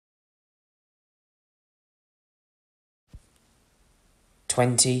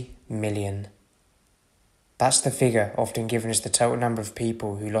20 million. That's the figure often given as the total number of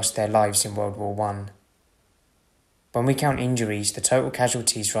people who lost their lives in World War I. When we count injuries, the total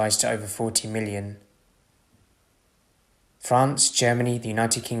casualties rise to over 40 million. France, Germany, the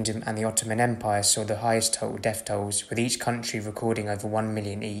United Kingdom and the Ottoman Empire saw the highest total death tolls, with each country recording over 1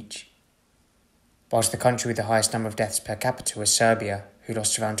 million each. Whilst the country with the highest number of deaths per capita was Serbia, who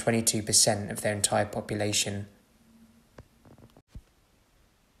lost around 22% of their entire population.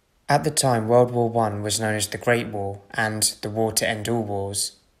 At the time, World War I was known as the Great War and the War to End All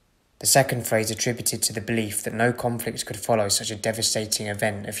Wars, the second phrase attributed to the belief that no conflict could follow such a devastating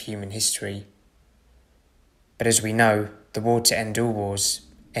event of human history. But as we know, the War to End All Wars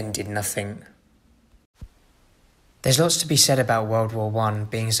ended nothing. There's lots to be said about World War I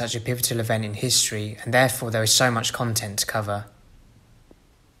being such a pivotal event in history, and therefore there is so much content to cover.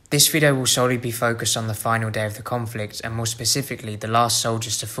 This video will solely be focused on the final day of the conflict, and more specifically the last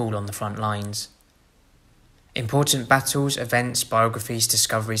soldiers to fall on the front lines. Important battles, events, biographies,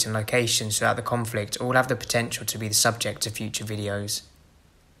 discoveries and locations throughout the conflict all have the potential to be the subject of future videos.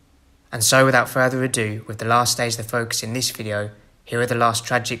 And so without further ado, with the last days the focus in this video, here are the last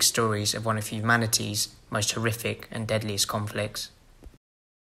tragic stories of one of humanity's most horrific and deadliest conflicts.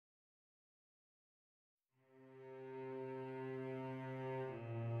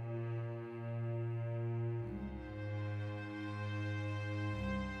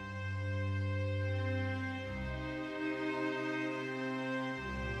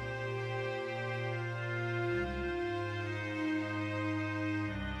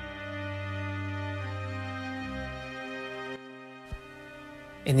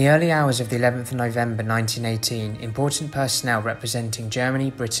 In the early hours of the 11th of November 1918, important personnel representing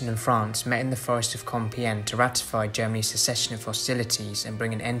Germany, Britain and France met in the forest of Compiègne to ratify Germany's cessation of hostilities and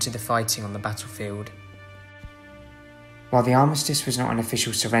bring an end to the fighting on the battlefield. While the armistice was not an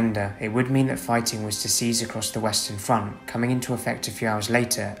official surrender, it would mean that fighting was to cease across the Western Front, coming into effect a few hours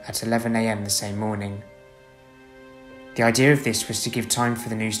later at 11 AM the same morning. The idea of this was to give time for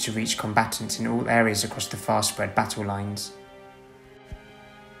the news to reach combatants in all areas across the far-spread battle lines.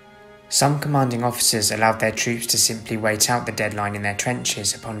 Some commanding officers allowed their troops to simply wait out the deadline in their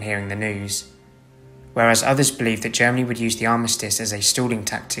trenches upon hearing the news, whereas others believed that Germany would use the armistice as a stalling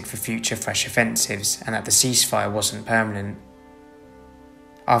tactic for future fresh offensives and that the ceasefire wasn't permanent.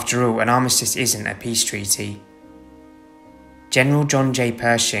 After all, an armistice isn't a peace treaty. General John J.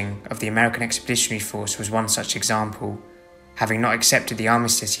 Pershing of the American Expeditionary Force was one such example. Having not accepted the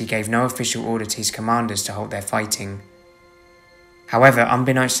armistice, he gave no official order to his commanders to halt their fighting. However,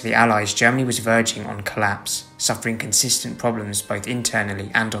 unbeknownst to the Allies, Germany was verging on collapse, suffering consistent problems both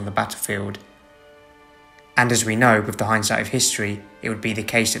internally and on the battlefield. And as we know, with the hindsight of history, it would be the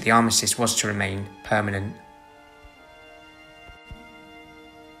case that the armistice was to remain permanent.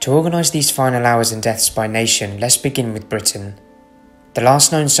 To organise these final hours and deaths by nation, let's begin with Britain. The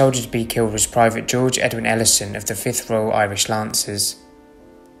last known soldier to be killed was Private George Edwin Ellison of the 5th Royal Irish Lancers.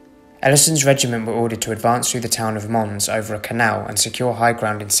 Ellison's regiment were ordered to advance through the town of Mons over a canal and secure high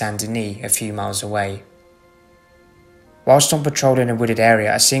ground in Saint-Denis a few miles away. Whilst on patrol in a wooded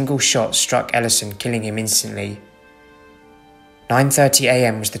area, a single shot struck Ellison, killing him instantly. 9:30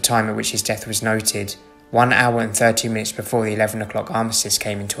 AM was the time at which his death was noted, 1 hour and 30 minutes before the 11 o'clock armistice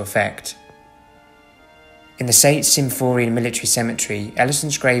came into effect. In the St. Symphorien military cemetery,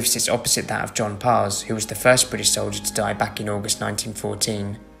 Ellison's grave sits opposite that of John Parr's, who was the first British soldier to die back in August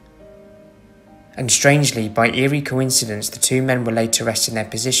 1914. And strangely, by eerie coincidence, the two men were laid to rest in their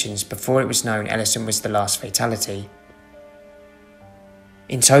positions before it was known Ellison was the last fatality.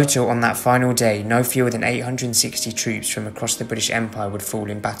 In total, on that final day, no fewer than 860 troops from across the British Empire would fall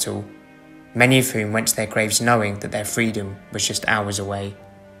in battle, many of whom went to their graves knowing that their freedom was just hours away.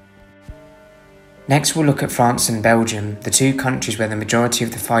 Next we'll look at France and Belgium, the two countries where the majority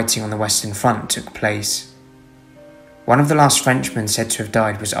of the fighting on the Western Front took place. One of the last Frenchmen said to have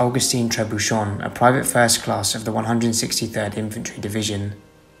died was Augustin Trebuchon, a private first class of the 163rd Infantry Division.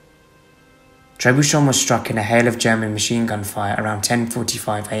 Trebuchon was struck in a hail of German machine gun fire around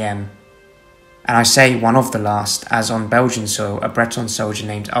 10:45 AM. And I say one of the last, as on Belgian soil a Breton soldier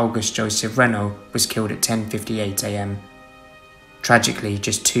named Auguste Joseph Renault was killed at 10:58 AM. Tragically,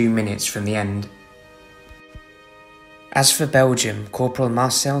 just 2 minutes from the end. As for Belgium, Corporal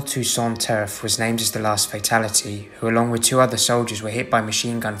Marcel Toussaint Turf was named as the last fatality, who along with two other soldiers were hit by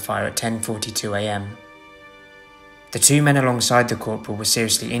machine gun fire at 10:42 AM. The two men alongside the corporal were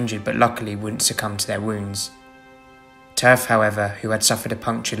seriously injured but luckily wouldn't succumb to their wounds. Turf, however, who had suffered a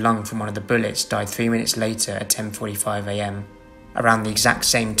punctured lung from one of the bullets, died 3 minutes later at 10:45 AM, around the exact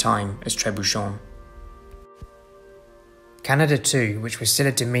same time as Trebuchon. Canada too, which was still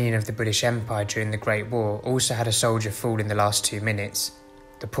a dominion of the British Empire during the Great War, also had a soldier fall in the last 2 minutes.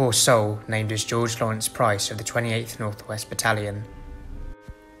 The poor soul, named as George Lawrence Price of the 28th Northwest Battalion.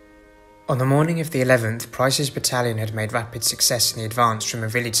 On the morning of the 11th, Price's battalion had made rapid success in the advance from a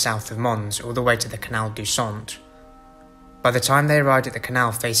village south of Mons all the way to the Canal du Centre. By the time they arrived at the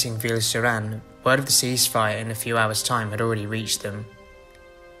canal facing Ville-sur-Aisne, word of the ceasefire in a few hours' time had already reached them.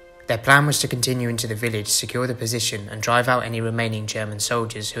 Their plan was to continue into the village, secure the position, and drive out any remaining German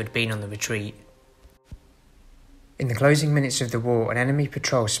soldiers who had been on the retreat. In the closing minutes of the war, an enemy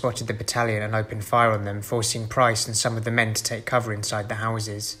patrol spotted the battalion and opened fire on them, forcing Price and some of the men to take cover inside the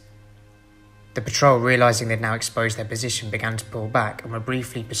houses. The patrol, realising they'd now exposed their position, began to pull back and were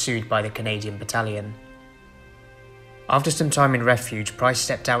briefly pursued by the Canadian battalion. After some time in refuge, Price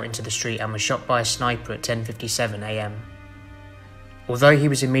stepped out into the street and was shot by a sniper at 10:57 am. Although he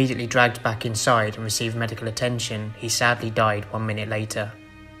was immediately dragged back inside and received medical attention, he sadly died 1 minute later.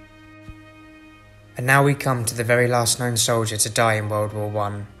 And now we come to the very last known soldier to die in World War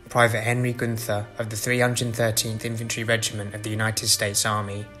I, Private Henry Gunther of the 313th Infantry Regiment of the United States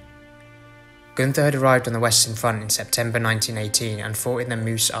Army. Gunther had arrived on the Western Front in September 1918 and fought in the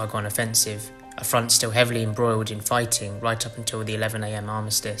Meuse-Argonne offensive, a front still heavily embroiled in fighting right up until the 11 am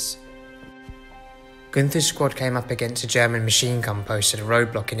armistice. Gunther's squad came up against a German machine gun post at a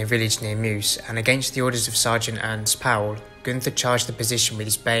roadblock in a village near Meuse, and against the orders of Sergeant Ernst Powell, Gunther charged the position with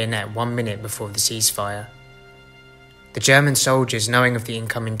his bayonet 1 minute before the ceasefire. The German soldiers, knowing of the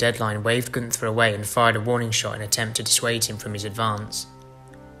incoming deadline, waved Gunther away and fired a warning shot in an attempt to dissuade him from his advance.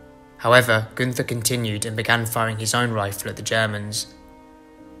 However, Gunther continued and began firing his own rifle at the Germans.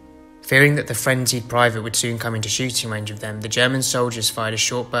 Fearing that the frenzied private would soon come into shooting range of them, the German soldiers fired a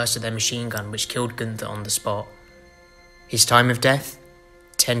short burst of their machine gun which killed Gunther on the spot. His time of death?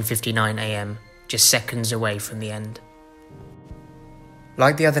 10:59 am, just seconds away from the end.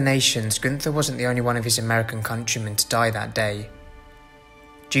 Like the other nations, Gunther wasn't the only one of his American countrymen to die that day.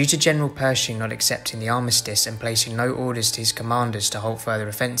 Due to General Pershing not accepting the armistice and placing no orders to his commanders to halt further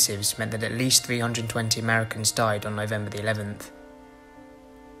offensives meant that at least 320 Americans died on November the 11th.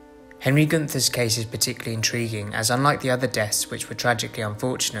 Henry Gunther's case is particularly intriguing as, unlike the other deaths which were tragically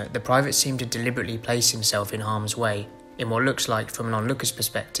unfortunate, the private seemed to deliberately place himself in harm's way, in what looks like, from an onlooker's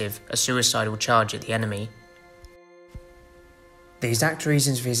perspective, a suicidal charge at the enemy. The exact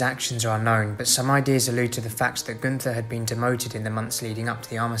reasons for his actions are unknown, but some ideas allude to the fact that Gunther had been demoted in the months leading up to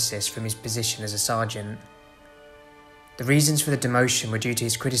the armistice from his position as a sergeant. The reasons for the demotion were due to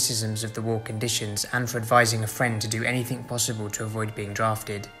his criticisms of the war conditions and for advising a friend to do anything possible to avoid being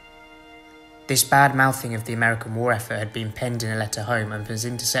drafted. This bad-mouthing of the American war effort had been penned in a letter home and was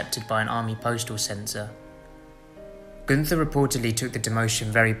intercepted by an army postal censor. Gunther reportedly took the demotion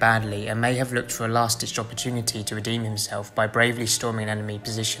very badly and may have looked for a last-ditch opportunity to redeem himself by bravely storming an enemy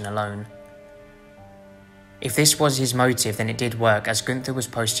position alone. If this was his motive, then it did work, as Gunther was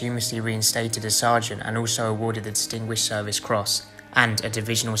posthumously reinstated as sergeant and also awarded the Distinguished Service Cross and a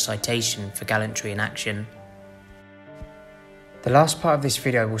divisional citation for gallantry in action. The last part of this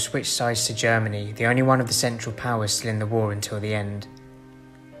video will switch sides to Germany, the only one of the Central Powers still in the war until the end.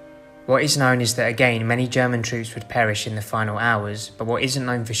 What is known is that again many German troops would perish in the final hours, but what isn't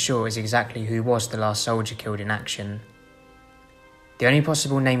known for sure is exactly who was the last soldier killed in action. The only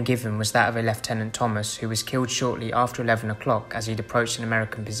possible name given was that of a Lieutenant Thomas, who was killed shortly after 11 o'clock as he'd approached an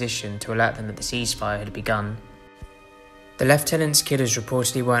American position to alert them that the ceasefire had begun. The lieutenant's killers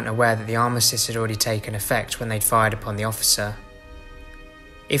reportedly weren't aware that the armistice had already taken effect when they'd fired upon the officer.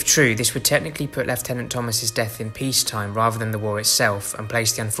 If true, this would technically put Lieutenant Thomas's death in peacetime rather than the war itself, and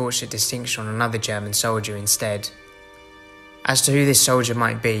place the unfortunate distinction on another German soldier instead. As to who this soldier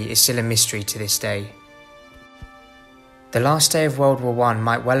might be is still a mystery to this day. The last day of World War I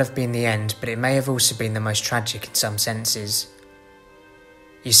might well have been the end, but it may have also been the most tragic in some senses.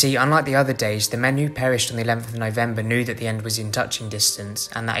 You see, unlike the other days, the men who perished on the 11th of November knew that the end was in touching distance,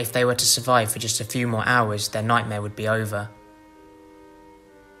 and that if they were to survive for just a few more hours, their nightmare would be over.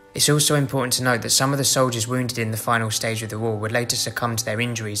 It's also important to note that some of the soldiers wounded in the final stage of the war would later succumb to their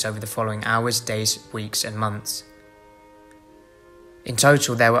injuries over the following hours, days, weeks and months. In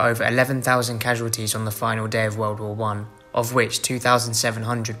total, there were over 11,000 casualties on the final day of World War I, of which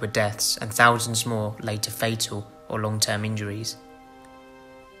 2,700 were deaths and thousands more later fatal or long-term injuries.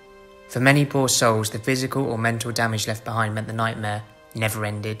 For many poor souls, the physical or mental damage left behind meant the nightmare never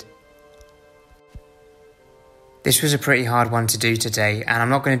ended. This was a pretty hard one to do today, and I'm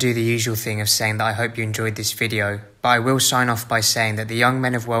not going to do the usual thing of saying that I hope you enjoyed this video, but I will sign off by saying that the young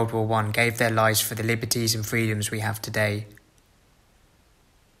men of World War I gave their lives for the liberties and freedoms we have today.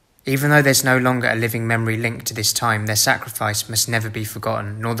 Even though there's no longer a living memory linked to this time, their sacrifice must never be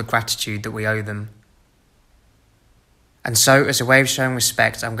forgotten, nor the gratitude that we owe them. And so, as a way of showing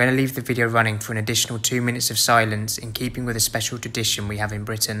respect, I'm going to leave the video running for an additional 2 minutes of silence in keeping with a special tradition we have in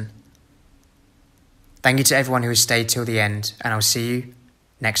Britain. Thank you to everyone who has stayed till the end, and I'll see you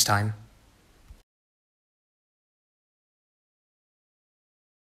next time.